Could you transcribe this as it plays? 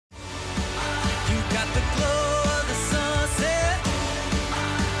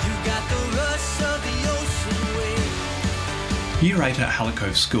Year 8 at Hallett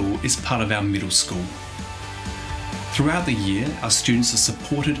Cove School is part of our middle school. Throughout the year, our students are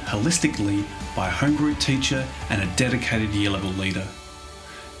supported holistically by a home group teacher and a dedicated year level leader.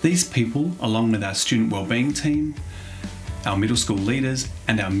 These people, along with our student wellbeing team, our middle school leaders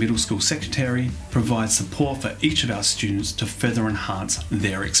and our middle school secretary, provide support for each of our students to further enhance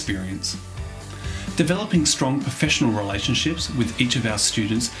their experience. Developing strong professional relationships with each of our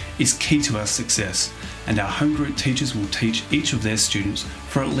students is key to our success, and our home group teachers will teach each of their students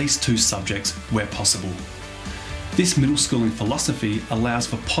for at least 2 subjects where possible. This middle schooling philosophy allows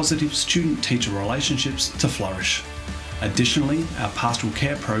for positive student-teacher relationships to flourish. Additionally, our pastoral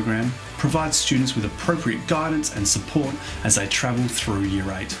care program provides students with appropriate guidance and support as they travel through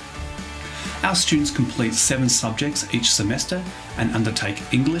Year 8. Our students complete 7 subjects each semester and undertake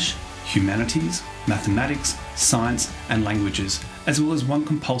English, Humanities, Mathematics, Science and Languages, as well as 1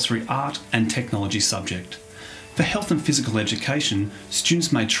 compulsory art and technology subject. For health and physical education,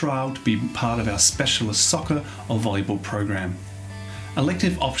 students may trial to be part of our specialist soccer or volleyball program.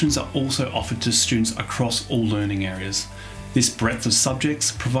 Elective options are also offered to students across all learning areas. This breadth of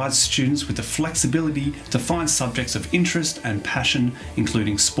subjects provides students with the flexibility to find subjects of interest and passion,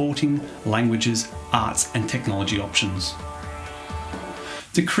 including sporting, languages, arts and technology options.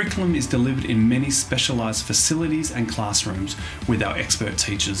 The curriculum is delivered in many specialised facilities and classrooms with our expert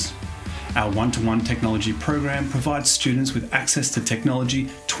teachers. Our one-to-one technology program provides students with access to technology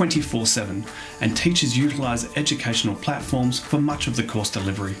 24/7, and teachers utilise educational platforms for much of the course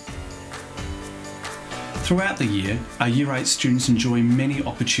delivery. Throughout the year, our Year 8 students enjoy many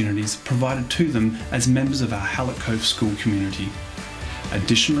opportunities provided to them as members of our Hallett Cove School community.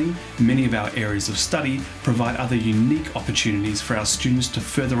 Additionally, many of our areas of study provide other unique opportunities for our students to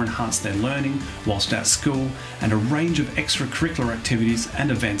further enhance their learning whilst at school, and a range of extracurricular activities and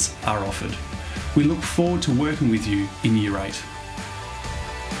events are offered. We look forward to working with you in Year 8.